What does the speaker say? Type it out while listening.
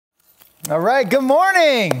All right, good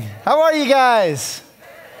morning. How are you guys?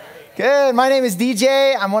 Good. My name is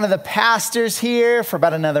DJ. I'm one of the pastors here for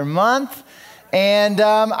about another month. And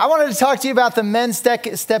I wanted to talk to you about the Men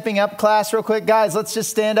Stepping Up class real quick. Guys, let's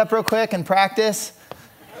just stand up real quick and practice.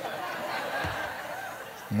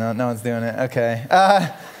 No one's doing it. Okay.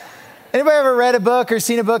 Anybody ever read a book or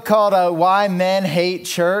seen a book called Why Men Hate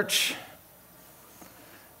Church?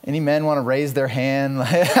 Any men want to raise their hand?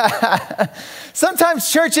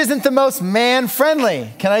 Sometimes church isn't the most man-friendly.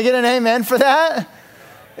 Can I get an amen for that?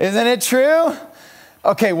 Isn't it true?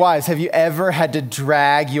 Okay, wives, have you ever had to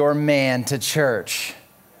drag your man to church?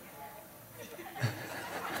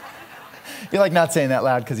 You're like not saying that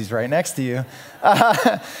loud because he's right next to you.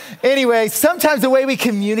 Anyway, sometimes the way we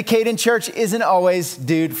communicate in church isn't always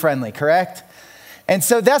dude-friendly, correct? And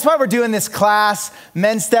so that's why we're doing this class,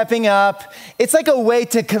 Men Stepping Up. It's like a way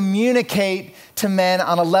to communicate to men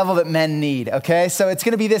on a level that men need, okay? So it's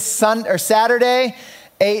gonna be this Saturday,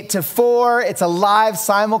 8 to 4. It's a live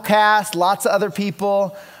simulcast, lots of other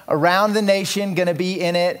people around the nation gonna be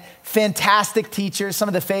in it. Fantastic teachers. Some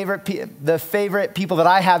of the favorite people that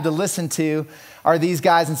I have to listen to are these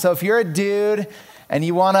guys. And so if you're a dude and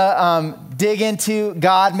you want to dig into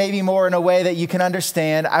God maybe more in a way that you can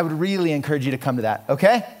understand, I would really encourage you to come to that,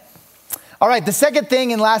 okay? All right, the second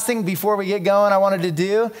thing and last thing before we get going I wanted to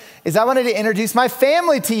do is I wanted to introduce my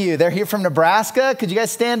family to you. They're here from Nebraska. Could you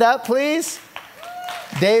guys stand up, please?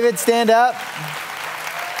 David, stand up.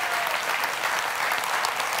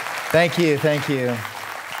 Thank you.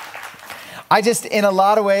 In a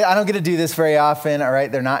lot of ways, I don't get to do this very often, all right?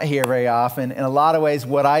 They're not here very often. In a lot of ways,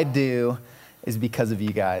 what I do is because of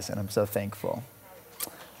you guys, and I'm so thankful.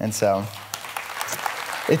 And so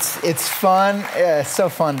it's fun. It's so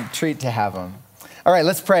fun treat to have them. All right,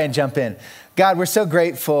 let's pray and jump in. God, we're so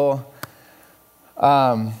grateful,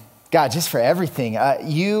 God, just for everything.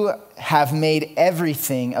 You have made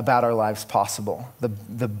everything about our lives possible.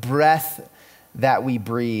 The breath that we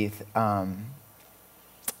breathe. And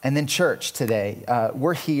then church today.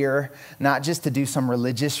 We're here not just to do some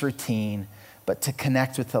religious routine, but to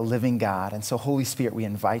connect with the living God. And so, Holy Spirit, we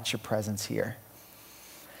invite your presence here.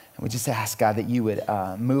 And we just ask, God, that you would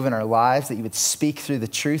move in our lives, that you would speak through the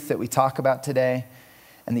truth that we talk about today,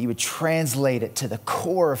 and that you would translate it to the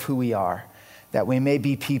core of who we are, that we may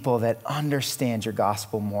be people that understand your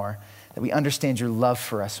gospel more, that we understand your love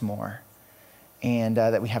for us more, and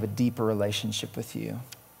that we have a deeper relationship with you.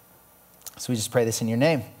 So we just pray this in your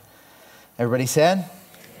name. Everybody said?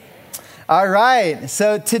 All right,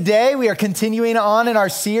 so today we are continuing on in our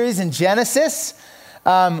series in Genesis.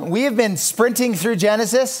 We have been sprinting through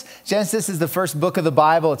Genesis. Genesis is the first book of the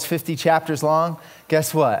Bible. It's 50 chapters long.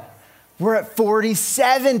 Guess what? We're at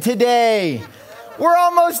 47 today. We're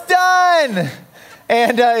almost done.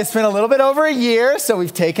 And it's been a little bit over a year, so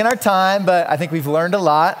we've taken our time, but I think we've learned a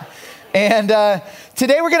lot. And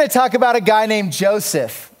today we're going to talk about a guy named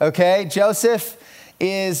Joseph, okay? Joseph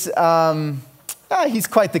is... he's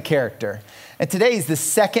quite the character. And today he's the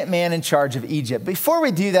second man in charge of Egypt. Before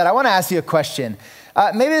we do that, I want to ask you a question.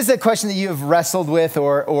 Maybe this is a question that you have wrestled with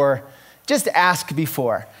or just asked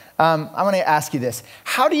before. I want to ask you this.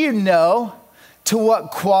 How do you know to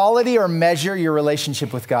what quality or measure your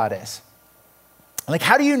relationship with God is? Like,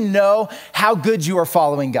 how do you know how good you are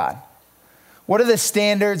following God? What are the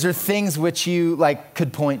standards or things which you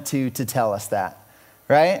could point to tell us that,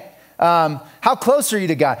 right? How close are you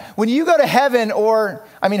to God? When you go to heaven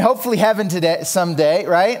hopefully heaven today, someday,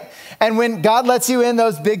 right? And when God lets you in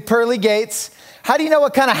those big pearly gates, how do you know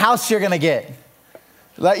what kind of house you're going to get?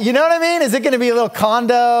 You know what I mean? Is it going to be a little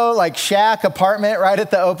condo, shack, apartment right at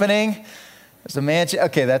the opening? There's a mansion.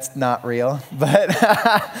 Okay, that's not real. But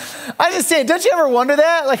I'm just saying, don't you ever wonder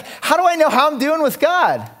that? How do I know how I'm doing with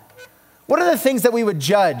God? What are the things that we would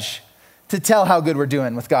judge to tell how good we're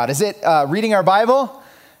doing with God? Is it reading our Bible?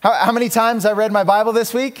 How many times I read my Bible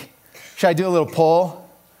this week? Should I do a little poll?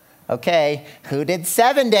 Okay, who did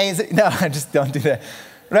 7 days? No, I just don't do that,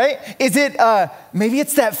 right? Is it, maybe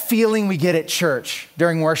it's that feeling we get at church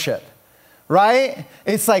during worship, right?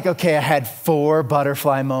 It's okay, I had 4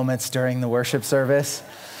 butterfly moments during the worship service.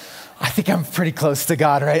 I think I'm pretty close to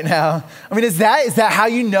God right now. Is that how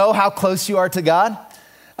you know how close you are to God?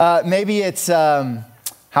 Maybe it's how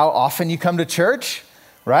often you come to church.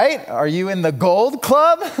 Right? Are you in the gold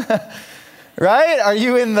club? Right? Are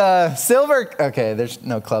you in the silver? Okay, there's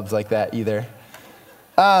no clubs like that either.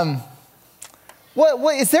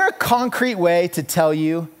 What is there a concrete way to tell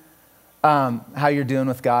you how you're doing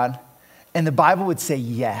with God? And the Bible would say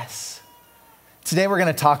yes. Today we're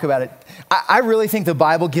going to talk about it. I really think the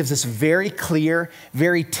Bible gives us very clear,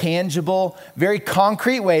 very tangible, very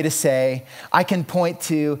concrete way to say, I can point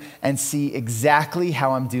to and see exactly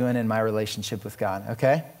how I'm doing in my relationship with God,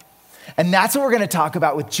 okay? And that's what we're going to talk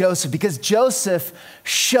about with Joseph, because Joseph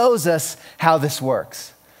shows us how this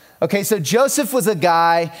works. Okay, so Joseph was a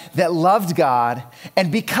guy that loved God,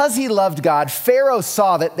 and because he loved God, Pharaoh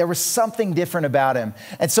saw that there was something different about him.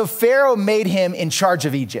 And so Pharaoh made him in charge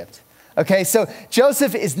of Egypt. Okay, so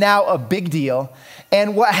Joseph is now a big deal.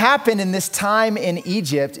 And what happened in this time in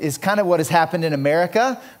Egypt is kind of what has happened in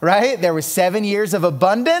America, right? There was 7 years of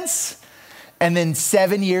abundance and then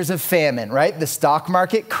 7 years of famine, right? The stock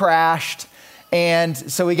market crashed. And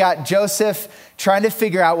so we got Joseph trying to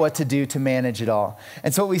figure out what to do to manage it all.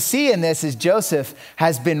 And so what we see in this is Joseph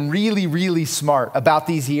has been really, really smart about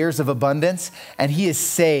these years of abundance, and he has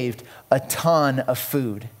saved a ton of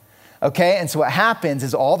food. Okay, and so what happens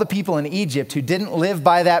is all the people in Egypt who didn't live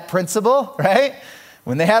by that principle, right?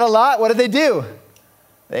 When they had a lot, what did they do?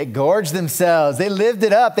 They gorged themselves. They lived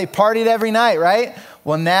it up. They partied every night, right?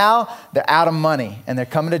 Well, now they're out of money and they're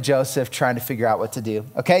coming to Joseph trying to figure out what to do.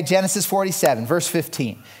 Okay, Genesis 47, verse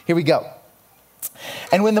 15. Here we go.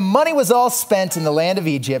 And when the money was all spent in the land of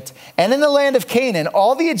Egypt and in the land of Canaan,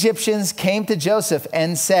 all the Egyptians came to Joseph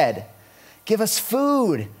and said, "Give us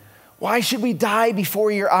food. Why should we die before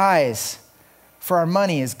your eyes? For our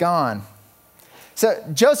money is gone." So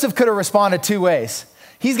Joseph could have responded two ways.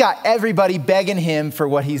 He's got everybody begging him for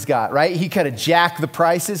what he's got, right? He could have jacked the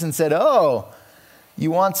prices and said, "Oh, you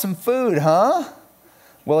want some food, huh?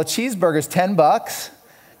 Well, a cheeseburger's $10,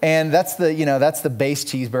 and that's the base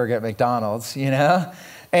cheeseburger at McDonald's,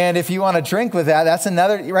 And if you want a drink with that, that's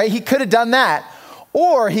another, right? He could have done that.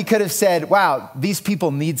 Or he could have said, "Wow, these people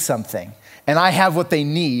need something, and I have what they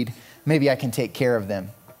need. Maybe I can take care of them."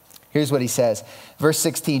 Here's what he says. Verse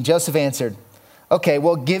 16, Joseph answered, "Okay,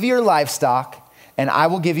 well, give your livestock, and I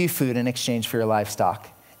will give you food in exchange for your livestock,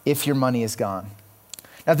 if your money is gone."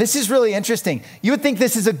 Now, this is really interesting. You would think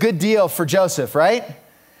this is a good deal for Joseph, right?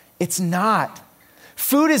 It's not.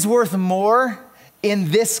 Food is worth more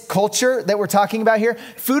in this culture that we're talking about here.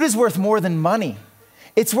 Food is worth more than money.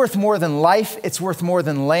 It's worth more than life. It's worth more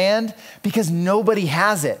than land, because nobody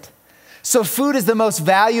has it. So food is the most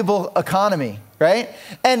valuable economy, right?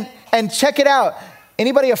 And check it out.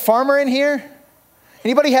 Anybody a farmer in here?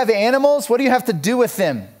 Anybody have animals? What do you have to do with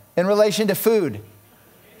them in relation to food?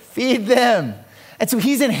 Feed them. And so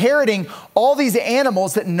he's inheriting all these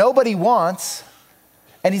animals that nobody wants,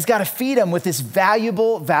 and he's got to feed them with this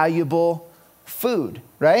valuable, valuable food,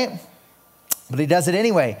 right? But he does it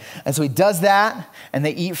anyway. And so he does that, and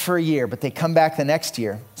they eat for a year, but they come back the next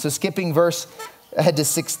year. So skipping verse ahead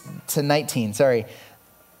to 19, sorry.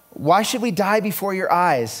 "Why should we die before your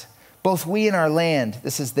eyes? Both we and our land,"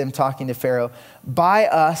 this is them talking to Pharaoh, "buy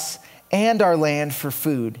us and our land for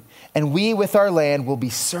food, and we with our land will be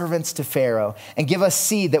servants to Pharaoh, and give us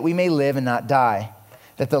seed that we may live and not die,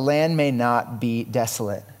 that the land may not be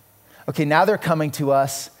desolate." Okay, now they're coming to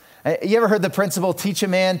us. You ever heard the principle, teach a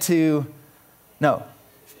man to, no.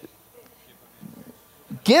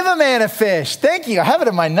 Give a man a fish. Thank you. I have it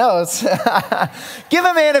in my notes. Give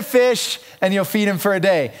a man a fish and you'll feed him for a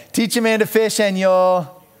day. Teach a man to fish and you'll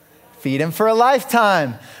feed him for a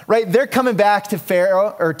lifetime, right? They're coming back to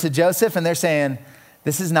Pharaoh or to Joseph and they're saying,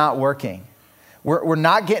 this is not working. We're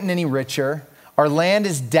not getting any richer. Our land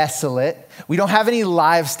is desolate. We don't have any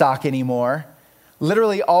livestock anymore.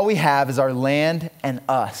 Literally all we have is our land and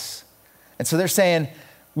us. And so they're saying,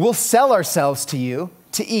 we'll sell ourselves to you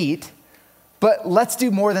to eat, but let's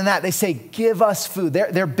do more than that. They say, give us food.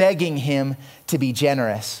 They're begging him to be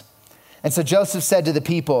generous. And so Joseph said to the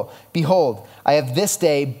people, "Behold, I have this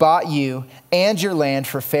day bought you and your land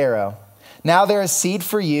for Pharaoh. Now there is seed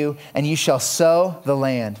for you, and you shall sow the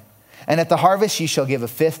land. And at the harvest you shall give a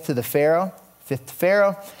fifth to Pharaoh,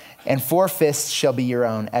 and 4/5 shall be your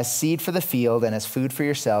own, as seed for the field, and as food for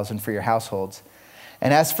yourselves and for your households,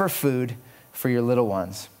 and as for food for your little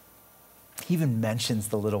ones." He even mentions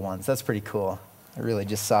the little ones. That's pretty cool. I really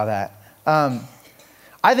just saw that.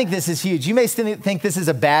 I think this is huge. You may think this is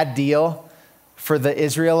a bad deal for the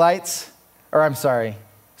Israelites, or I'm sorry,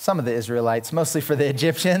 some of the Israelites, mostly for the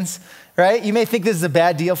Egyptians, right? You may think this is a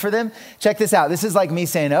bad deal for them. Check this out. This is like me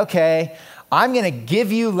saying, okay, I'm going to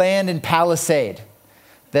give you land in Palisade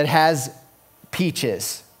that has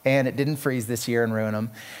peaches, and it didn't freeze this year and ruin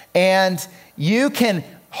them. And you can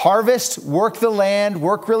harvest, work the land,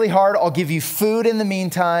 work really hard. I'll give you food in the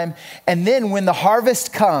meantime. And then when the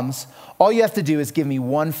harvest comes, all you have to do is give me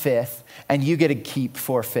 1/5 and you get to keep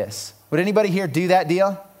 4/5. Would anybody here do that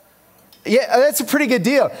deal? Yeah, that's a pretty good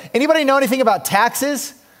deal. Anybody know anything about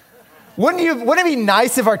taxes? Wouldn't it be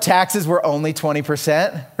nice if our taxes were only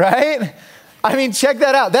 20%, right? I mean, check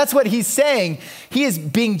that out. That's what he's saying. He is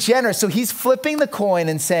being generous. So he's flipping the coin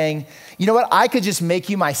and saying, you know what? I could just make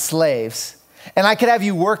you my slaves and I could have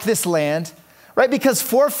you work this land, right? Because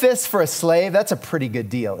 4/5 for a slave, that's a pretty good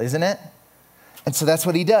deal, isn't it? And so that's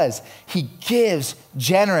what he does. He gives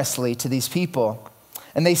generously to these people.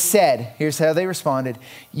 And they said, here's how they responded,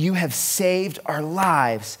 you have saved our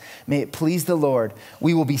lives. May it please the Lord.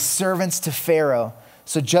 We will be servants to Pharaoh.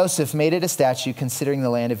 So Joseph made it a statute considering the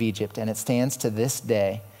land of Egypt, and it stands to this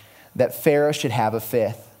day that Pharaoh should have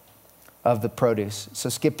 1/5 of the produce. So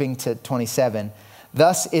skipping to 27,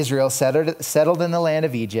 thus Israel settled in the land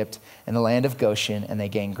of Egypt and the land of Goshen, and they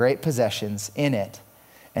gained great possessions in it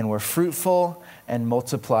and were fruitful and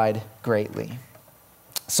multiplied greatly.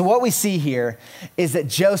 So what we see here is that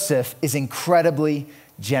Joseph is incredibly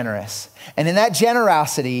generous. And in that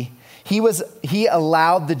generosity, he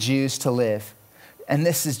allowed the Jews to live. And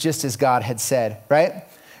this is just as God had said, right?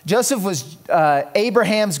 Joseph was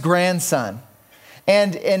Abraham's grandson.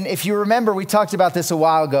 And if you remember, we talked about this a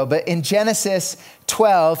while ago, but in Genesis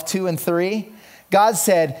 12, 2 and 3, God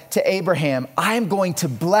said to Abraham, I am going to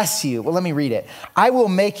bless you. Well, let me read it. I will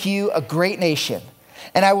make you a great nation,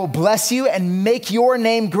 and I will bless you and make your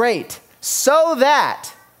name great so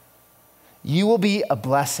that you will be a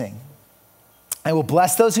blessing. I will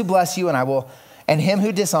bless those who bless you, and him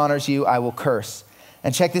who dishonors you, I will curse.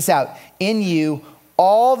 And check this out. In you,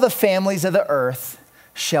 all the families of the earth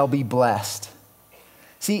shall be blessed.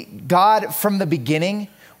 See, God, from the beginning,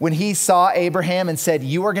 when he saw Abraham and said,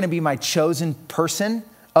 you are going to be my chosen person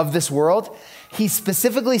of this world, he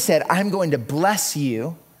specifically said, I'm going to bless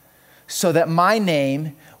you so that my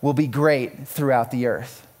name will be great throughout the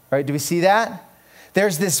earth. All right, do we see that?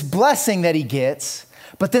 There's this blessing that he gets,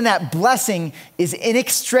 but then that blessing is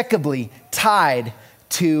inextricably tied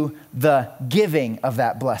to the giving of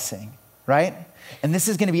that blessing, right? And this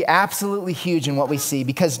is going to be absolutely huge in what we see,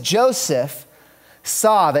 because Joseph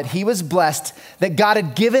saw that he was blessed, that God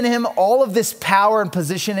had given him all of this power and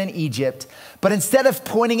position in Egypt, but instead of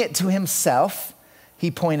pointing it to himself,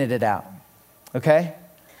 he pointed it out, okay?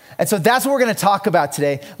 And so that's what we're going to talk about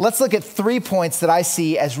today. Let's look at 3 points that I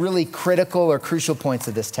see as really critical or crucial points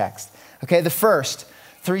of this text, okay? The first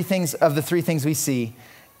three things we see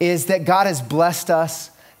is that God has blessed us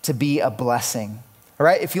to be a blessing. All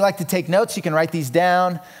right, if you like to take notes, you can write these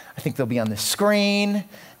down. I think they'll be on the screen.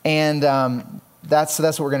 And that's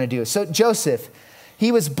what we're going to do. So Joseph,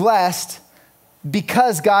 he was blessed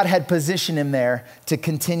because God had positioned him there to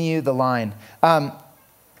continue the line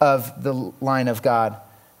of God.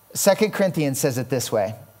 2 Corinthians says it this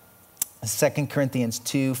way. 2 Corinthians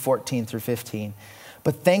 2:14 through 15.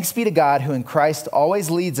 But thanks be to God who in Christ always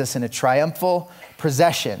leads us in a triumphal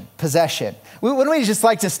possession. Wouldn't we just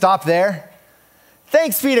like to stop there?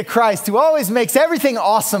 Thanks be to Christ who always makes everything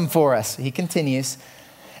awesome for us. He continues.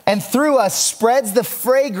 And through us spreads the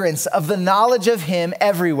fragrance of the knowledge of him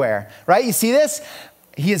everywhere. Right? You see this?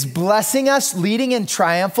 He is blessing us, leading in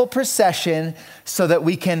triumphal procession so that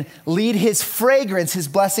we can lead his fragrance, his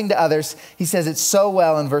blessing to others. He says it so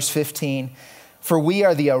well in verse 15. For we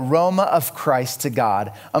are the aroma of Christ to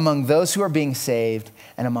God among those who are being saved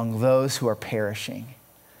and among those who are perishing.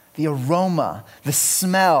 The aroma, the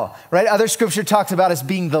smell, right? Other scripture talks about us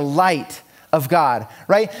being the light of God,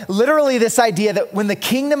 right? Literally this idea that when the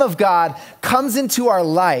kingdom of God comes into our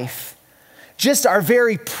life, just our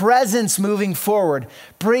very presence moving forward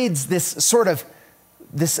breeds this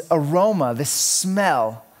aroma, this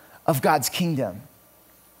smell of God's kingdom.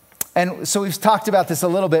 And so we've talked about this a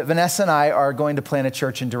little bit. Vanessa and I are going to plant a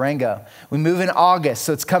church in Durango. We move in August,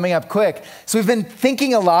 so it's coming up quick. So we've been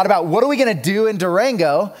thinking a lot about what are we going to do in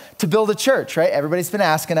Durango to build a church, right? Everybody's been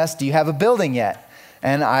asking us, do you have a building yet?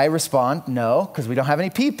 And I respond, no, because we don't have any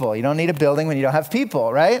people. You don't need a building when you don't have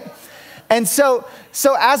people, right? And so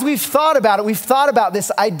as we've thought about it, we've thought about this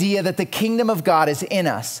idea that the kingdom of God is in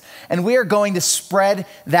us, and we are going to spread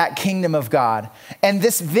that kingdom of God. And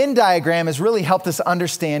this Venn diagram has really helped us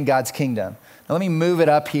understand God's kingdom. Now let me move it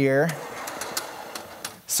up here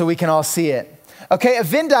so we can all see it. Okay, a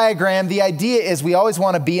Venn diagram, the idea is we always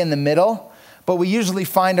want to be in the middle, but we usually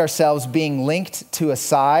find ourselves being linked to a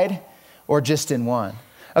side or just in one.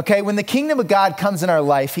 Okay, when the kingdom of God comes in our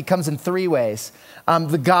life, he comes in 3 ways.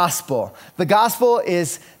 The gospel. The gospel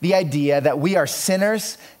is the idea that we are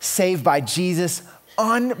sinners saved by Jesus'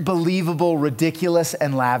 unbelievable, ridiculous,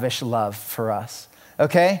 and lavish love for us.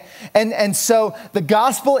 Okay? And so the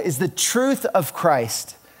gospel is the truth of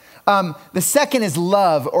Christ. The second is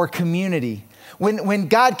love or community. When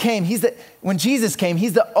God came, when Jesus came,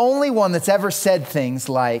 he's the only one that's ever said things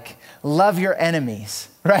like, love your enemies.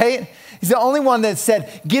 right? He's the only one that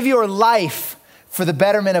said, give your life for the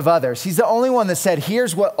betterment of others. He's the only one that said,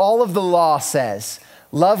 here's what all of the law says.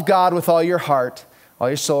 Love God with all your heart, all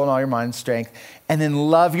your soul, and all your mind and strength, and then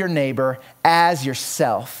love your neighbor as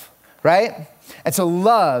yourself, right? And so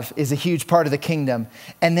love is a huge part of the kingdom.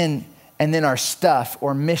 And then our stuff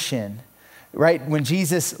or mission, right? When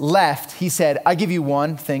Jesus left, he said, I give you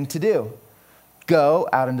one thing to do. Go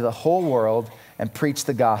out into the whole world and preach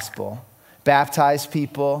the gospel. Baptize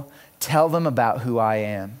people, tell them about who I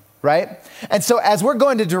am, right? And so as we're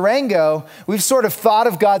going to Durango, we've sort of thought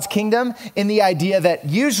of God's kingdom in the idea that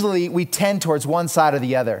usually we tend towards one side or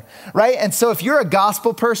the other, right? And so if you're a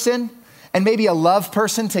gospel person and maybe a love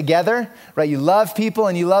person together, right? You love people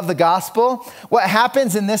and you love the gospel. What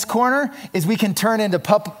happens in this corner is we can turn into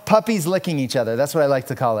puppies licking each other. That's what I like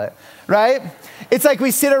to call it, right? It's like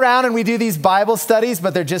we sit around and we do these Bible studies,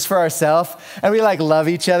 but they're just for ourselves. And we like love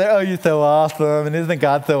each other. Oh, you're so awesome. And isn't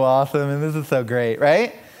God so awesome? And this is so great,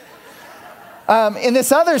 right? In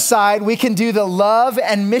this other side, we can do the love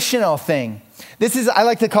and missional thing. I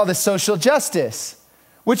like to call this social justice.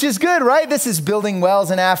 Which is good, right? This is building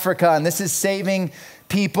wells in Africa, and this is saving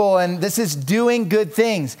people, and this is doing good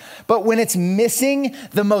things. But when it's missing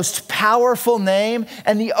the most powerful name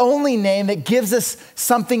and the only name that gives us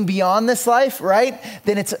something beyond this life, right?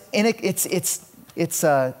 Then it's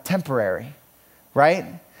temporary, right?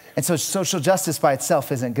 And so social justice by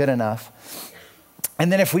itself isn't good enough.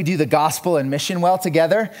 And then if we do the gospel and mission well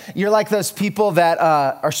together, you're like those people that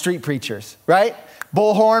are street preachers, right?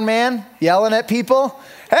 Bullhorn man yelling at people.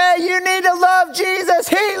 Hey, you need to love Jesus.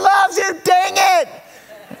 He loves you, dang it.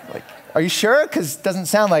 Like, are you sure? Because it doesn't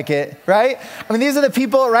sound like it, right? I mean, these are the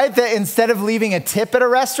people, right, that instead of leaving a tip at a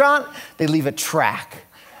restaurant, they leave a track.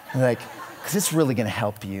 They're like, because it's really going to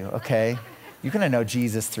help you, okay? You're going to know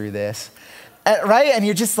Jesus through this, right? And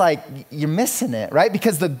you're just like, you're missing it, right?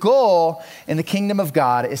 Because the goal in the kingdom of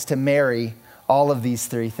God is to marry all of these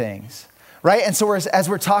three things. Right? And so as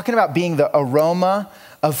we're talking about being the aroma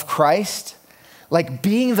of Christ, like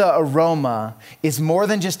being the aroma is more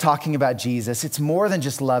than just talking about Jesus. It's more than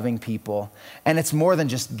just loving people. And it's more than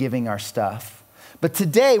just giving our stuff. But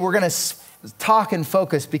today we're going to talk and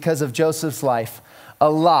focus, because of Joseph's life, a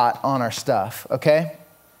lot on our stuff, okay?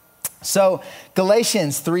 So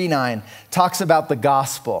Galatians 3:9 talks about the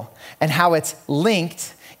gospel and how it's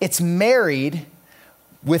linked, it's married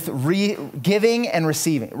with giving and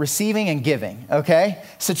receiving and giving, okay?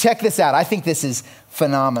 So check this out. I think this is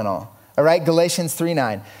phenomenal, all right? Galatians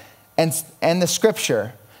 3:9, and the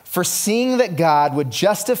scripture, for seeing that God would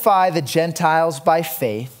justify the Gentiles by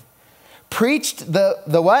faith, preached the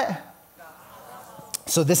what? Gospel.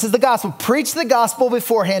 So this is the gospel. Preached the gospel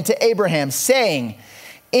beforehand to Abraham, saying,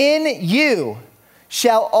 in you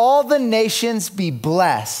shall all the nations be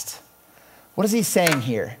blessed. What is he saying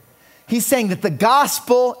here? He's saying that the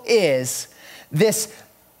gospel is this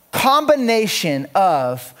combination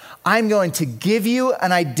of, I'm going to give you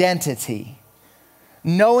an identity,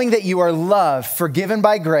 knowing that you are loved, forgiven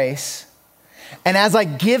by grace. And as I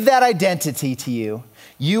give that identity to you,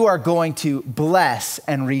 you are going to bless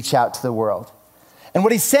and reach out to the world. And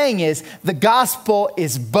what he's saying is the gospel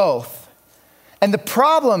is both. And the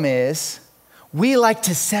problem is we like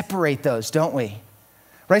to separate those, don't we?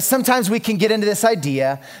 Right? Sometimes we can get into this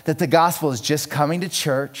idea that the gospel is just coming to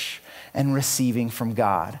church and receiving from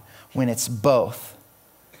God, when it's both.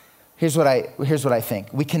 Here's what I think.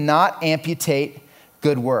 We cannot amputate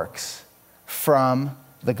good works from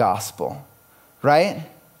the gospel, right?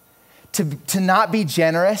 To not be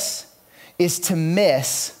generous is to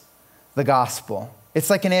miss the gospel. It's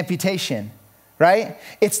like an amputation, right?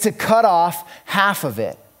 It's to cut off half of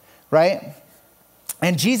it, right?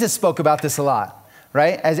 And Jesus spoke about this a lot.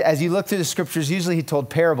 Right? As you look through the scriptures, usually he told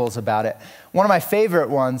parables about it. One of my favorite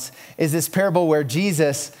ones is this parable where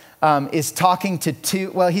Jesus is talking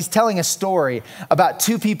to he's telling a story about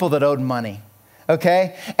two people that owed money,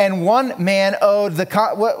 okay? And one man owed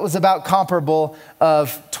what was about comparable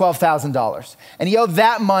of $12,000. And he owed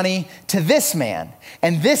that money to this man.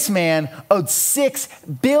 And this man owed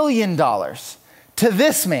 $6 billion to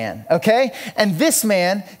this man, okay? And this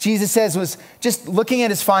man, Jesus says, was just looking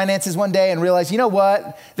at his finances one day and realized, you know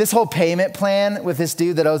what? This whole payment plan with this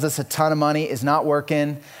dude that owes us a ton of money is not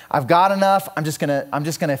working. I've got enough. I'm just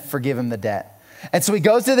gonna forgive him the debt. And so he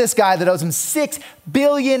goes to this guy that owes him $6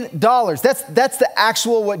 billion. That's the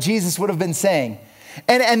actual what Jesus would have been saying.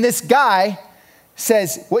 And this guy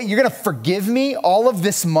says, what, you're gonna forgive me all of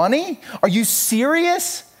this money? Are you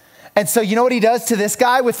serious? And so you know what he does to this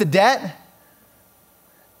guy with the debt?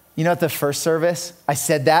 You know, at the first service, I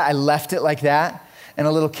said that, I left it like that, and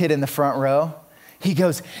a little kid in the front row, He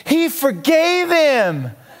goes, he forgave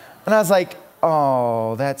him. And I was like,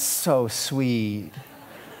 oh, that's so sweet.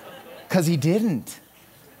 Because he didn't.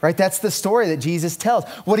 Right? That's the story that Jesus tells.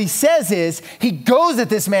 What he says is, he goes at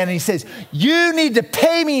this man and he says, you need to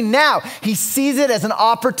pay me now. He sees it as an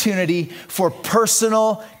opportunity for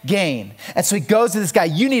personal gain. And so he goes to this guy,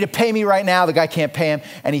 you need to pay me right now. The guy can't pay him,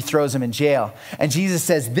 and he throws him in jail. And Jesus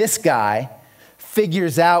says, this guy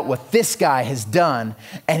figures out what this guy has done,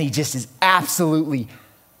 and he just is absolutely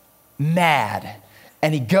mad.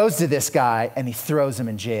 And he goes to this guy and he throws him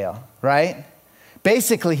in jail, right?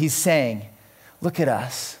 Basically, he's saying, look at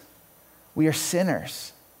us. We are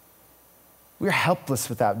sinners. We are helpless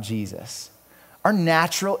without Jesus. Our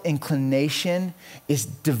natural inclination is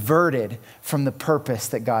diverted from the purpose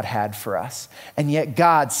that God had for us. And yet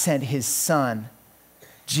God sent his son,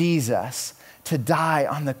 Jesus, to die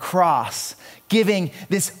on the cross, giving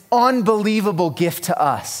this unbelievable gift to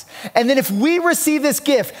us. And then if we receive this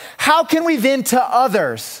gift, how can we then to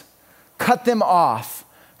others cut them off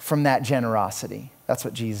from that generosity? That's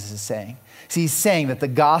what Jesus is saying. See, he's saying that the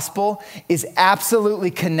gospel is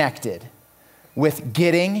absolutely connected with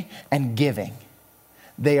getting and giving.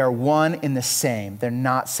 They are one in the same. They're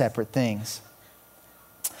not separate things.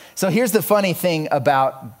 So here's the funny thing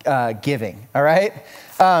about giving, all right?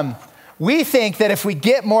 We think that if we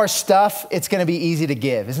get more stuff, it's going to be easy to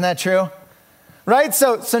give. Isn't that true? Right?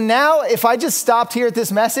 So now if I just stopped here at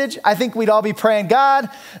this message, I think we'd all be praying, God,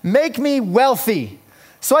 make me wealthy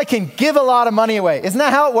so I can give a lot of money away. Isn't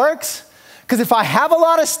that how it works? Because if I have a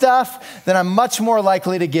lot of stuff, then I'm much more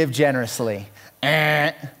likely to give generously.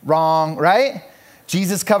 Wrong, right?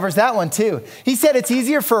 Jesus covers that one too. He said it's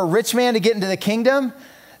easier for a rich man to get into the kingdom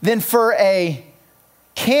than for a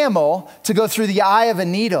camel to go through the eye of a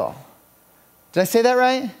needle. Did I say that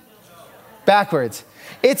right? Backwards.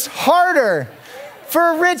 It's harder for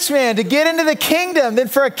a rich man to get into the kingdom than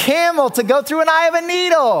for a camel to go through an eye of a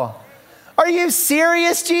needle. Are you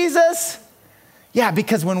serious, Jesus? Yeah,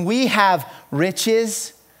 because when we have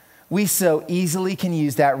riches, we so easily can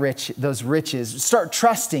use those riches, start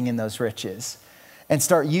trusting in those riches, and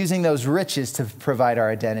start using those riches to provide our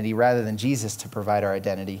identity rather than Jesus to provide our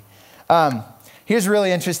identity. Here's a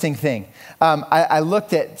really interesting thing. I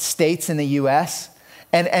looked at states in the U.S.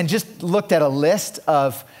 and just looked at a list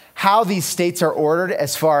of how these states are ordered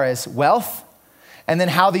as far as wealth, and then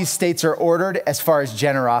how these states are ordered as far as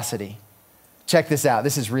generosity. Check this out.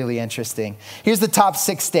 This is really interesting. Here's the top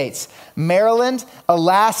 6 states: Maryland,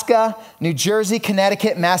 Alaska, New Jersey,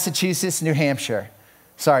 Connecticut, Massachusetts, New Hampshire.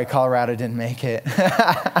 Sorry, Colorado didn't make it.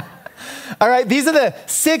 All right, these are the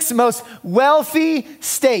 6 most wealthy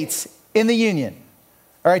states in the union.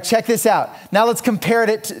 All right, check this out. Now let's compare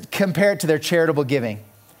it to their charitable giving.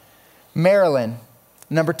 Maryland,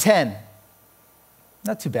 number 10.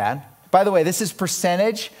 Not too bad. By the way, this is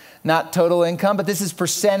percentage, not total income, but this is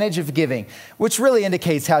percentage of giving, which really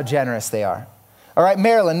indicates how generous they are. All right,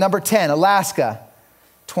 Maryland, number 10. Alaska,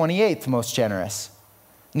 28th most generous.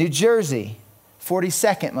 New Jersey,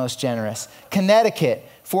 42nd most generous. Connecticut,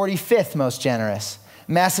 45th most generous.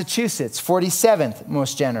 Massachusetts, 47th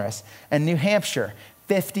most generous. And New Hampshire,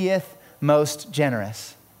 50th most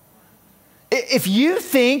generous. If you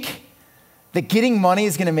think that getting money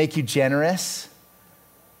is going to make you generous,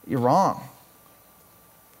 you're wrong.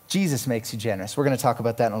 Jesus makes you generous. We're going to talk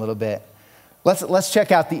about that in a little bit. Let's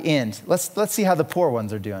check out the end. Let's see how the poor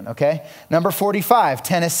ones are doing, okay? Number 45,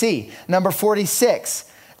 Tennessee. Number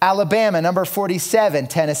 46, Alabama. Number 47,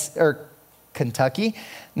 Kentucky.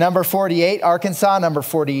 Number 48, Arkansas. Number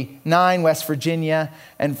 49, West Virginia.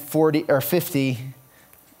 And 50,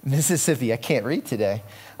 Mississippi. I can't read today.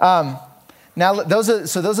 Now, those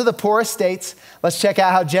are the poorest states. Let's check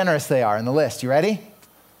out how generous they are in the list. You ready?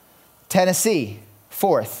 Tennessee,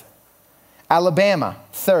 4th. Alabama,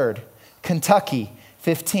 3rd. Kentucky,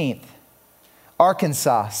 15th.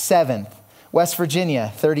 Arkansas, 7th. West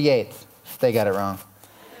Virginia, 38th. They got it wrong.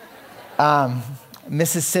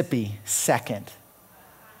 Mississippi, 2nd.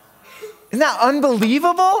 Isn't that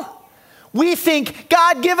unbelievable? We think,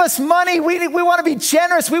 God, give us money. We want to be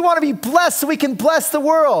generous. We want to be blessed so we can bless the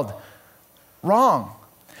world. Wrong.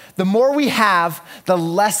 The more we have, the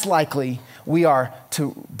less likely we are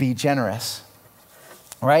to be generous,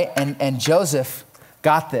 right? And Joseph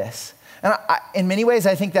got this. And in many ways,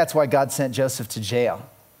 I think that's why God sent Joseph to jail.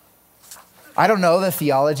 I don't know the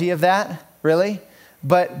theology of that, really,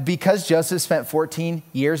 but because Joseph spent 14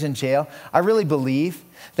 years in jail, I really believe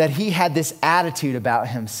that he had this attitude about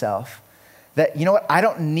himself that, you know what, I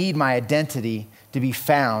don't need my identity to be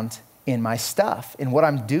found in my stuff, in what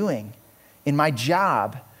I'm doing, in my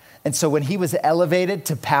job. And so when he was elevated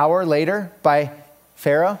to power later by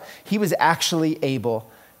Pharaoh, he was actually able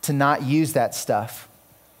to not use that stuff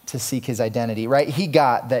to seek his identity, right? He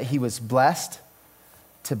got that he was blessed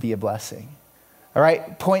to be a blessing. All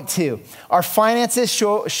right, point 2. Our finances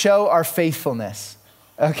show our faithfulness,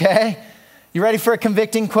 okay? You ready for a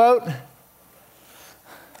convicting quote?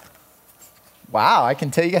 Wow, I can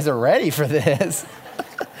tell you guys are ready for this.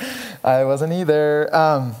 I wasn't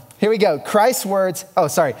either. Here we go. Christ's words. Oh,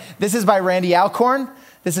 sorry. This is by Randy Alcorn.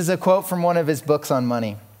 This is a quote from one of his books on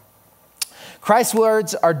money. Christ's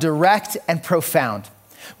words are direct and profound.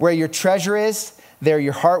 Where your treasure is, there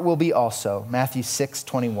your heart will be also. Matthew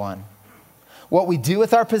 6:21. What we do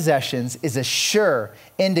with our possessions is a sure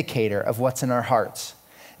indicator of what's in our hearts.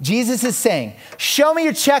 Jesus is saying, show me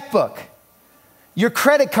your checkbook, your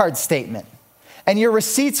credit card statement, and your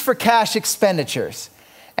receipts for cash expenditures,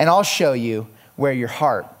 and I'll show you where your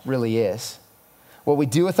heart really is. What we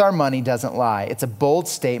do with our money doesn't lie. It's a bold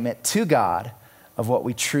statement to God of what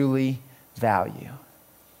we truly value.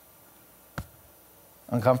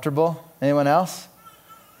 Uncomfortable? Anyone else?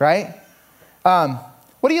 Right?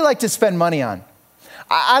 What do you like to spend money on?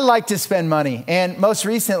 I like to spend money. And most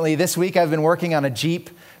recently, this week, I've been working on a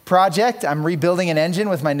Jeep project. I'm rebuilding an engine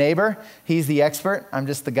with my neighbor. He's the expert. I'm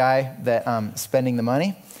just the guy that spending the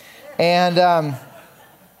money. And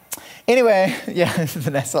anyway, yeah,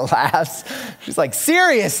 Vanessa laughs. She's like,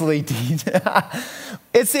 seriously, Dean?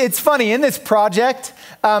 It's funny. In this project,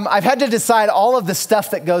 I've had to decide all of the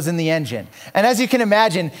stuff that goes in the engine. And as you can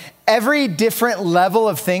imagine, every different level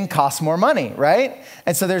of thing costs more money, right?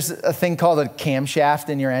 And so there's a thing called a camshaft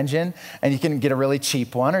in your engine, and you can get a really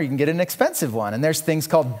cheap one or you can get an expensive one. And there's things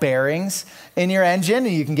called bearings in your engine,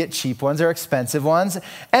 and you can get cheap ones or expensive ones,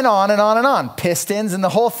 and on and on and on. Pistons and the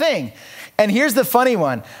whole thing. And here's the funny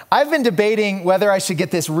one. I've been debating whether I should get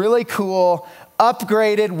this really cool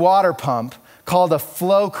upgraded water pump called a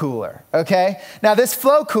flow cooler, okay? Now this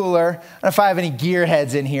flow cooler, I don't know if I have any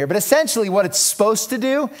gearheads in here, but essentially what it's supposed to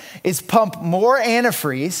do is pump more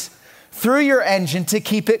antifreeze through your engine to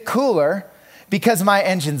keep it cooler, because my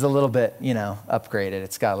engine's a little bit, upgraded.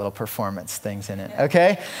 It's got little performance things in it,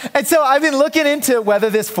 okay? And so I've been looking into whether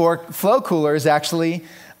this flow cooler is actually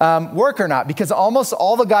work or not, because almost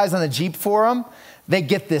all the guys on the Jeep forum, they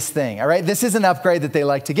get this thing, all right? This is an upgrade that they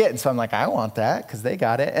like to get. And so I'm like, I want that because they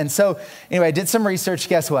got it. And so anyway, I did some research.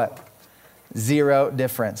 Guess what? Zero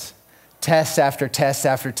difference. Test after test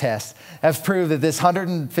after test have proved that this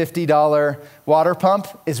 $150 water pump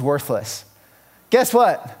is worthless. Guess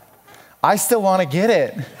what? I still want to get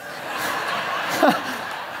it.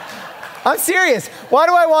 I'm serious. Why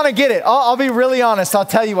do I want to get it? I'll be really honest. I'll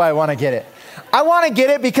tell you why I want to get it. I want to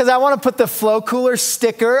get it because I want to put the flow cooler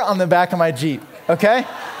sticker on the back of my Jeep, okay?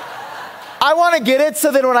 I want to get it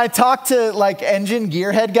so that when I talk to like engine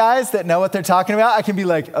gearhead guys that know what they're talking about, I can be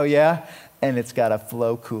like, oh yeah, and it's got a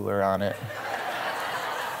flow cooler on it.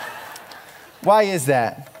 Why is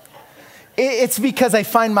that? It's because I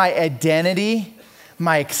find my identity,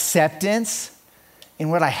 my acceptance in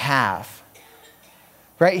what I have,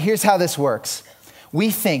 right? Here's how this works. We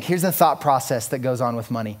think, here's the thought process that goes on with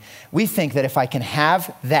money. We think that if I can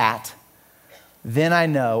have that, then I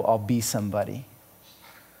know I'll be somebody.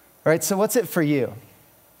 Right? So what's it for you?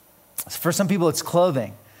 For some people, it's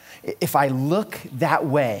clothing. If I look that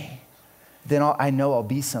way, then I know I'll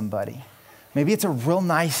be somebody. Maybe it's a real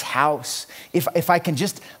nice house. If I can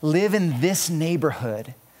just live in this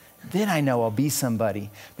neighborhood, then I know I'll be somebody.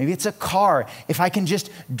 Maybe it's a car. If I can just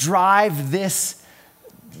drive this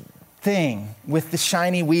thing with the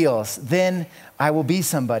shiny wheels, then I will be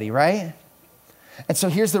somebody, right? And so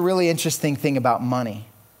here's the really interesting thing about money.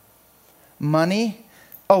 Money,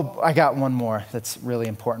 I got one more that's really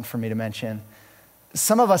important for me to mention.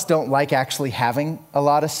 Some of us don't like actually having a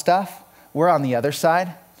lot of stuff. We're on the other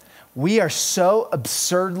side. We are so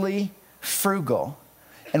absurdly frugal,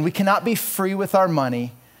 and we cannot be free with our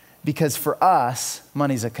money because for us,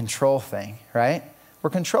 money's a control thing, right? We're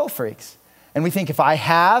control freaks. And we think if I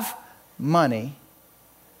have money,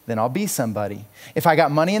 then I'll be somebody. If I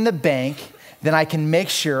got money in the bank, then I can make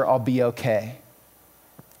sure I'll be okay.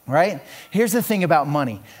 Right? Here's the thing about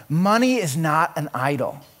money. Money is not an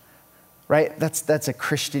idol. Right? That's a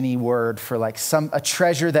Christian-y word for like a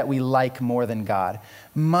treasure that we like more than God.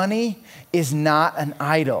 Money is not an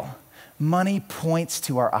idol. Money points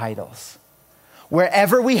to our idols.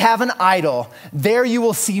 Wherever we have an idol, there you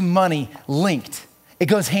will see money linked. It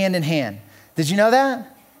goes hand in hand. Did you know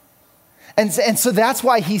that? And so that's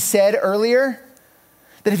why he said earlier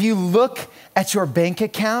that if you look at your bank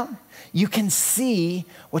account, you can see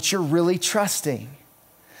what you're really trusting.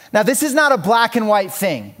 Now, this is not a black and white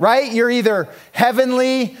thing, right? You're either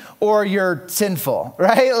heavenly or you're sinful,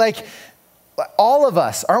 right? Like, all of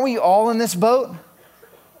us, aren't we all in this boat?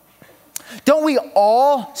 Don't we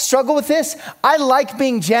all struggle with this? I like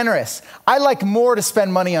being generous. I like more to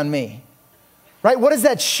spend money on me, right? What does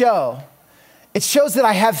that show? It shows that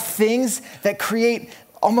I have things that create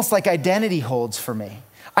almost like identity holds for me.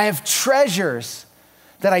 I have treasures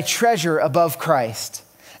that I treasure above Christ.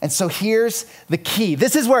 And so here's the key.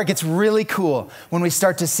 This is where it gets really cool when we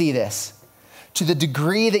start to see this. To the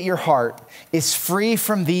degree that your heart is free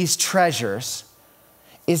from these treasures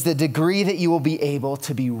is the degree that you will be able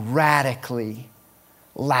to be radically,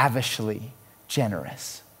 lavishly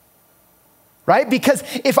generous. Right? Because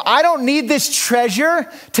if I don't need this treasure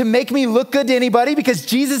to make me look good to anybody, because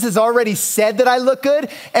Jesus has already said that I look good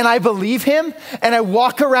and I believe him and I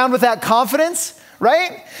walk around with that confidence,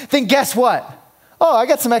 right? Then guess what? Oh, I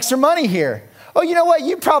got some extra money here. Oh, you know what?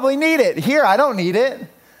 You probably need it. Here, I don't need it.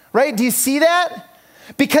 Right? Do you see that?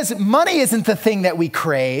 Because money isn't the thing that we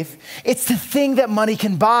crave. It's the thing that money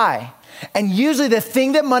can buy. And usually the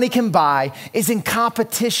thing that money can buy is in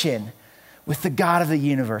competition with the God of the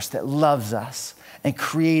universe that loves us and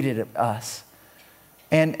created us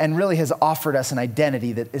and really has offered us an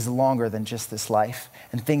identity that is longer than just this life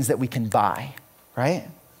and things that we can buy, right?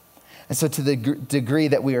 And so to the degree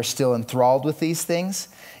that we are still enthralled with these things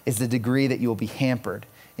is the degree that you will be hampered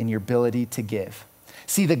in your ability to give.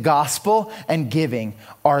 See, the gospel and giving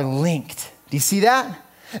are linked. Do you see that?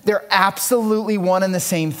 They're absolutely one and the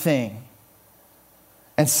same thing.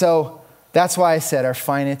 And so that's why I said our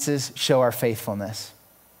finances show our faithfulness.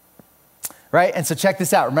 Right? And so check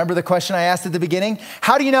this out. Remember the question I asked at the beginning?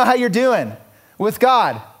 How do you know how you're doing with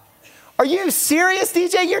God? Are you serious,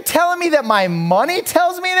 DJ? You're telling me that my money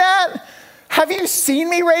tells me that? Have you seen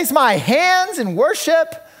me raise my hands in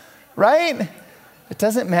worship? Right? It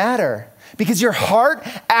doesn't matter because your heart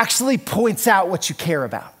actually points out what you care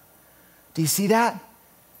about. Do you see that?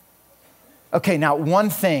 Okay, now one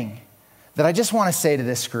thing that I just want to say to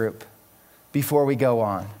this group before we go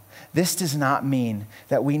on. This does not mean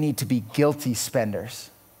that we need to be guilty spenders,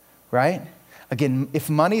 right? Again, if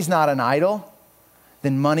money's not an idol,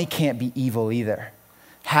 then money can't be evil either.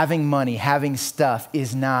 Having money, having stuff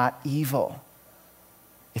is not evil.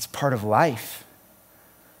 It's part of life.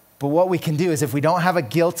 But what we can do is if we don't have a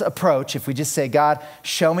guilt approach, if we just say, God,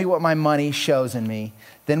 show me what my money shows in me,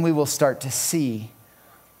 then we will start to see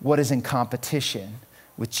what is in competition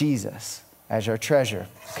with Jesus as our treasure.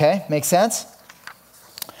 Okay, make sense?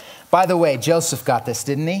 By the way, Joseph got this,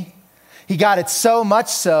 didn't he? He got it so much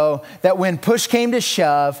so that when push came to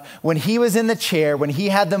shove, when he was in the chair, when he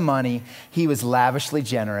had the money, he was lavishly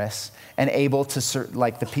generous and able to,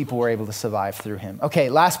 like the people were able to survive through him. Okay,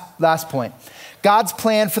 last point. God's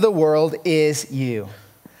plan for the world is you.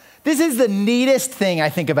 This is the neatest thing I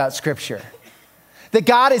think about Scripture. That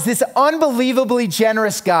God is this unbelievably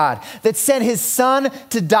generous God that sent his son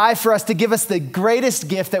to die for us, to give us the greatest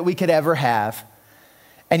gift that we could ever have.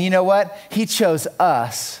 And you know what? He chose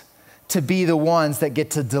us to be the ones that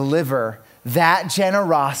get to deliver that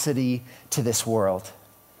generosity to this world.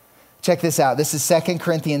 Check this out. This is 2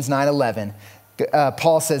 Corinthians 9:11.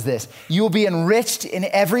 Paul says this, you will be enriched in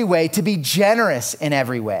every way to be generous in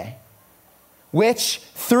every way, which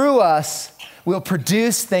through us will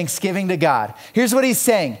produce thanksgiving to God. Here's what he's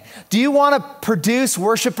saying. Do you want to produce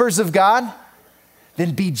worshipers of God?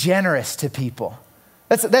 Then be generous to people.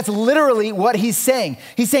 That's literally what he's saying.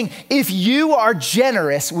 He's saying, if you are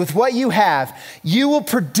generous with what you have, you will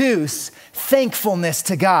produce thankfulness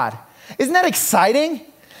to God. Isn't that exciting?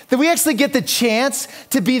 That we actually get the chance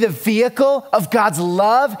to be the vehicle of God's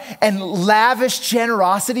love and lavish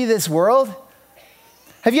generosity to this world?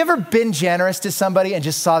 Have you ever been generous to somebody and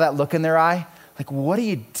just saw that look in their eye? Like, what are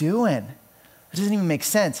you doing? It doesn't even make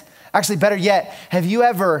sense. Actually, better yet, have you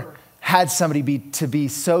ever had somebody be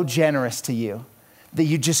so generous to you that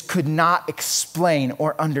you just could not explain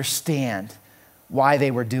or understand why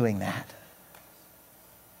they were doing that?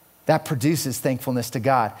 That produces thankfulness to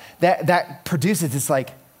God. That produces this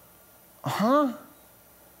like,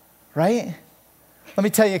 right? Let me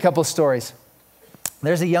tell you a couple of stories.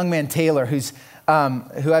 There's a young man, Taylor, who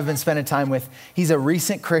I've been spending time with. He's a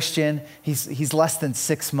recent Christian. He's less than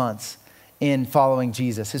 6 months in following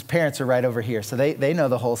Jesus. His parents are right over here, so they know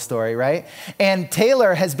the whole story, right? And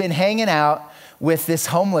Taylor has been hanging out with this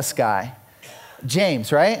homeless guy,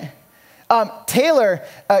 James, right? Taylor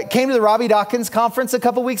came to the Robbie Dawkins conference a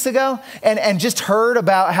couple weeks ago and just heard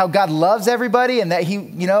about how God loves everybody and that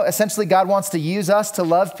essentially God wants to use us to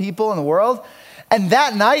love people in the world. And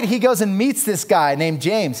that night he goes and meets this guy named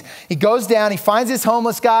James. He goes down, he finds this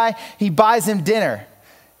homeless guy, he buys him dinner.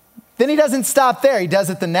 Then he doesn't stop there. He does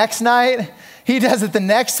it the next night. He does it the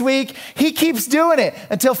next week. He keeps doing it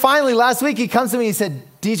until finally last week he comes to me and he said,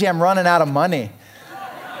 DJ, I'm running out of money.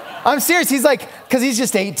 I'm serious. He's like, because he's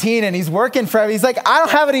just 18 and he's working forever. He's like, I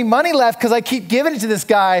don't have any money left because I keep giving it to this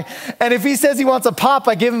guy. And if he says he wants a pop,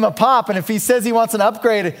 I give him a pop. And if he says he wants an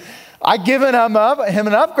upgrade, I give him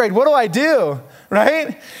an upgrade. What do I do?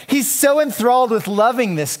 Right? He's so enthralled with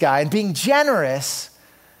loving this guy and being generous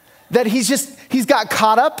that he's got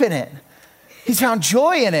caught up in it. He's found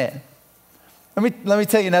joy in it. Let me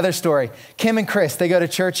tell you another story. Kim and Chris, they go to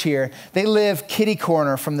church here. They live kitty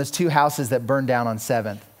corner from those 2 houses that burned down on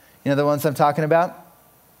 7th. You know the ones I'm talking about?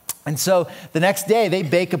 And so the next day, they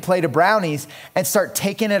bake a plate of brownies and start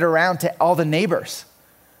taking it around to all the neighbors.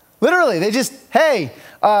 Literally, they just, hey,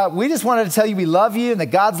 we just wanted to tell you we love you and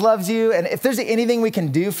that God loves you. And if there's anything we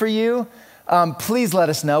can do for you, please let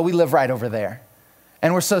us know. We live right over there.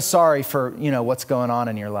 And we're so sorry for, what's going on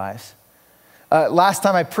in your lives. Last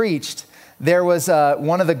time I preached, there was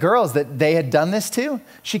one of the girls that they had done this to.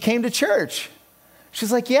 She came to church. She's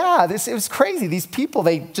like, yeah, it was crazy. These people,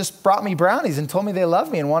 they just brought me brownies and told me they loved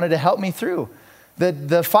me and wanted to help me through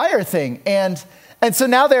the fire thing. And so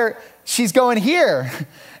now she's going here.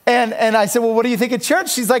 And I said, well, what do you think of church?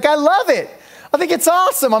 She's like, I love it. I think it's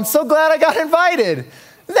awesome. I'm so glad I got invited.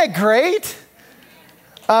 Isn't that great?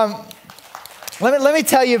 Let me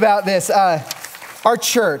tell you about this. Our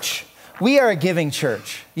church, we are a giving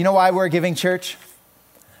church. You know why we're a giving church?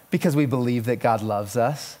 Because we believe that God loves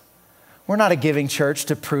us. We're not a giving church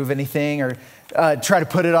to prove anything or try to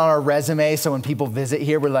put it on our resume so when people visit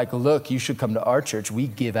here, we're like, look, you should come to our church. We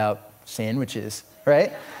give out sandwiches,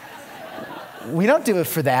 right? We don't do it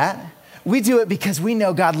for that. We do it because we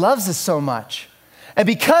know God loves us so much. And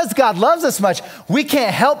because God loves us much, we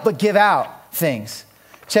can't help but give out things.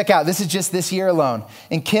 Check out, this is just this year alone.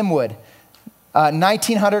 In Kimwood,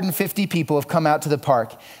 1,950 people have come out to the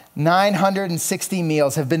park. 960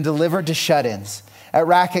 meals have been delivered to shut-ins. At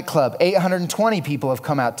Racket Club, 820 people have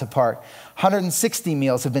come out to park. 160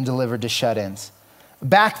 meals have been delivered to shut-ins.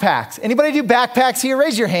 Backpacks. Anybody do backpacks here?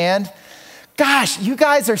 Raise your hand. Gosh, you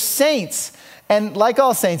guys are saints. And like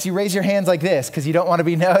all saints, you raise your hands like this because you don't want to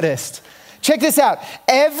be noticed. Check this out.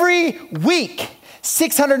 Every week,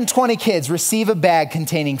 620 kids receive a bag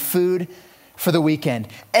containing food for the weekend.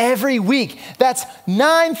 Every week, that's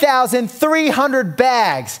 9,300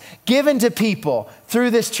 bags given to people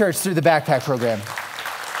through this church, through the backpack program.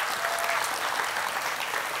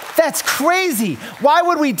 That's crazy. Why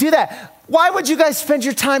would we do that? Why would you guys spend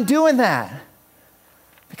your time doing that?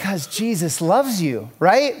 Because Jesus loves you,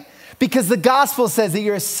 right? Because the gospel says that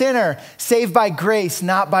you're a sinner saved by grace,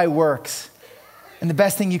 not by works. And the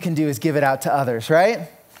best thing you can do is give it out to others, right?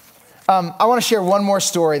 I want to share one more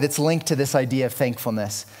story that's linked to this idea of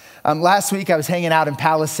thankfulness. Last week, I was hanging out in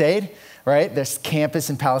Palisade, right? This campus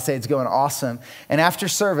in Palisade's going awesome. And after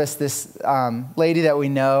service, this lady that we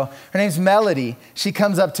know, her name's Melody, she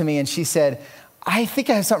comes up to me and she said, I think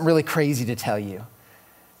I have something really crazy to tell you.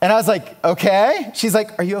 And I was like, okay. She's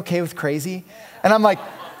like, are you okay with crazy? And I'm like,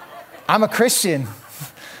 I'm a Christian.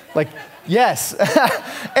 Like, yes.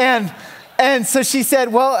 and so she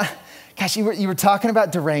said, well, gosh, you were talking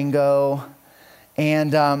about Durango,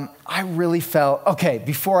 and I really felt, okay,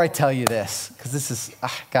 before I tell you this, because this is,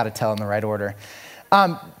 I got to tell in the right order.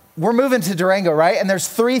 We're moving to Durango, right? And there's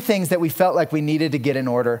 3 things that we felt like we needed to get in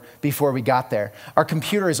order before we got there. Our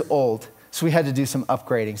computer is old, so we had to do some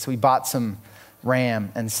upgrading. So we bought some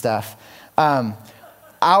RAM and stuff.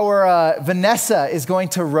 Vanessa is going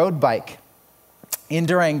to road bike in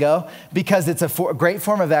Durango because it's a great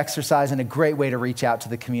form of exercise and a great way to reach out to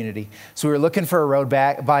the community. So we were looking for a road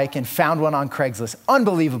bike and found one on Craigslist,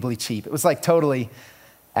 unbelievably cheap. It was like totally,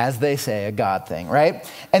 as they say, a God thing, right?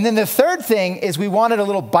 And then the third thing is we wanted a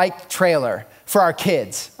little bike trailer for our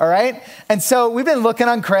kids, all right? And so we've been looking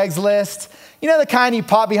on Craigslist, you know, the kind you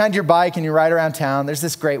pop behind your bike and you ride around town. There's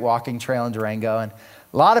this great walking trail in Durango and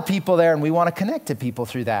a lot of people there, and we want to connect to people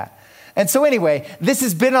through that. And so anyway, this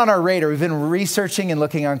has been on our radar. We've been researching and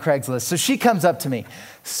looking on Craigslist. So she comes up to me.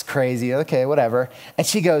 This is crazy. Okay, whatever. And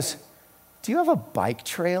she goes, do you have a bike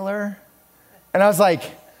trailer? And I was like,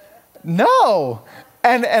 no.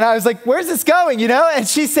 And I was like, where's this going, you know? And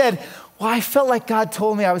she said, well, I felt like God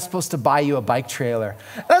told me I was supposed to buy you a bike trailer.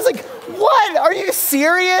 And I was like, what? Are you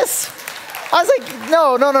serious? I was like,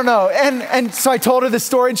 no. And so I told her the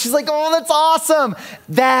story, and she's like, oh, that's awesome.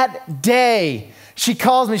 That day, she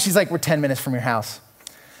calls me. She's like, we're 10 minutes from your house,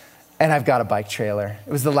 and I've got a bike trailer.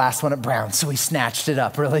 It was the last one at Brown, so we snatched it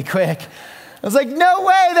up really quick. I was like, no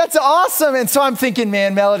way, that's awesome. And so I'm thinking,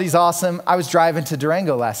 man, Melody's awesome. I was driving to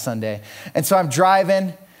Durango last Sunday, and so I'm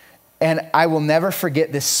driving, and I will never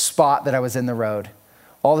forget this spot that I was in the road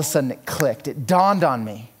all of a sudden it clicked. It dawned on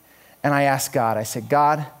me. And I asked God, I said,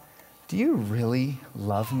 God, do you really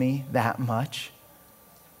love me that much?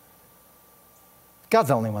 God's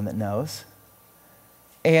the only one that knows.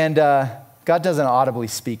 And God doesn't audibly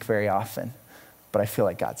speak very often, but I feel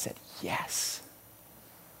like God said, yes.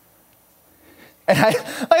 And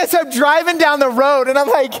I said, I'm driving down the road and I'm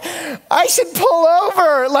like, I should pull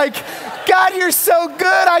over. Like, God, you're so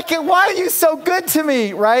good. Why are you so good to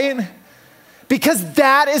me, right? Because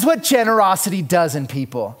that is what generosity does in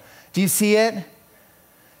people. Do you see it?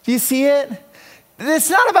 Do you see it? It's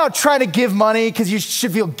not about trying to give money because you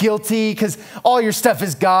should feel guilty because all your stuff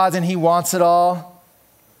is God's and he wants it all.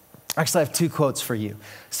 Actually, I have two quotes for you.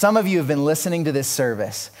 Some of you have been listening to this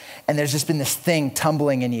service and there's just been this thing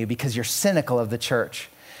tumbling in you because you're cynical of the church.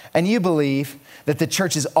 And you believe that the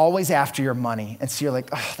church is always after your money. And so you're like,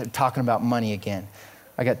 oh, they're talking about money again.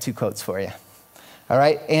 I got two quotes for you. All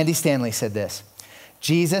right, Andy Stanley said this: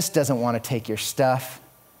 Jesus doesn't want to take your stuff.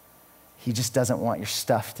 He just doesn't want your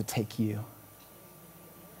stuff to take you.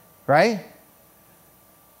 Right?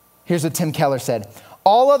 Here's what Tim Keller said: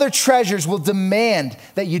 all other treasures will demand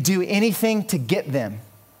that you do anything to get them.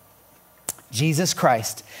 Jesus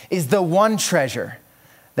Christ is the one treasure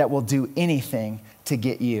that will do anything to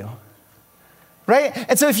get you. Right?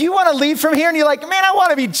 And so if you want to leave from here and you're like, man, I want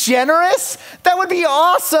to be generous, that would be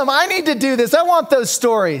awesome. I need to do this. I want those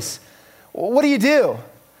stories. What do?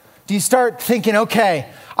 Do you start thinking, okay,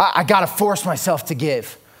 I got to force myself to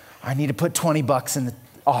give. I need to put $20 in the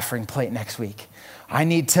offering plate next week. I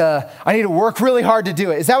need to work really hard to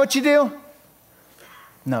do it. Is that what you do?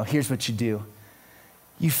 No, here's what you do.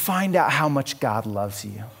 You find out how much God loves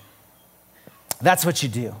you. That's what you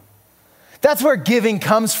do. That's where giving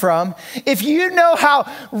comes from. If you know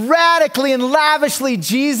how radically and lavishly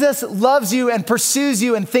Jesus loves you and pursues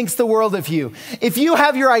you and thinks the world of you, if you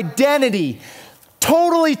have your identity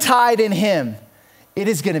totally tied in him, it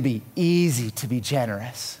is going to be easy to be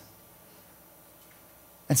generous.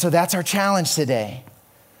 And so that's our challenge today.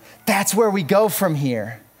 That's where we go from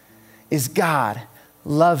here, is God,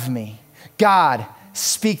 love me. God,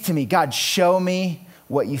 speak to me. God, show me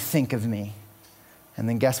what you think of me. And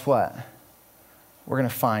then guess what? We're going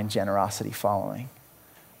to find generosity following.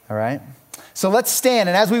 All right? So let's stand.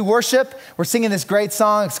 And as we worship, we're singing this great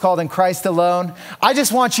song. It's called In Christ Alone. I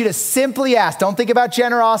just want you to simply ask. Don't think about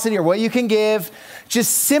generosity or what you can give.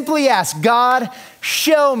 Just simply ask, God,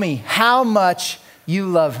 show me how much you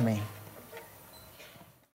love me.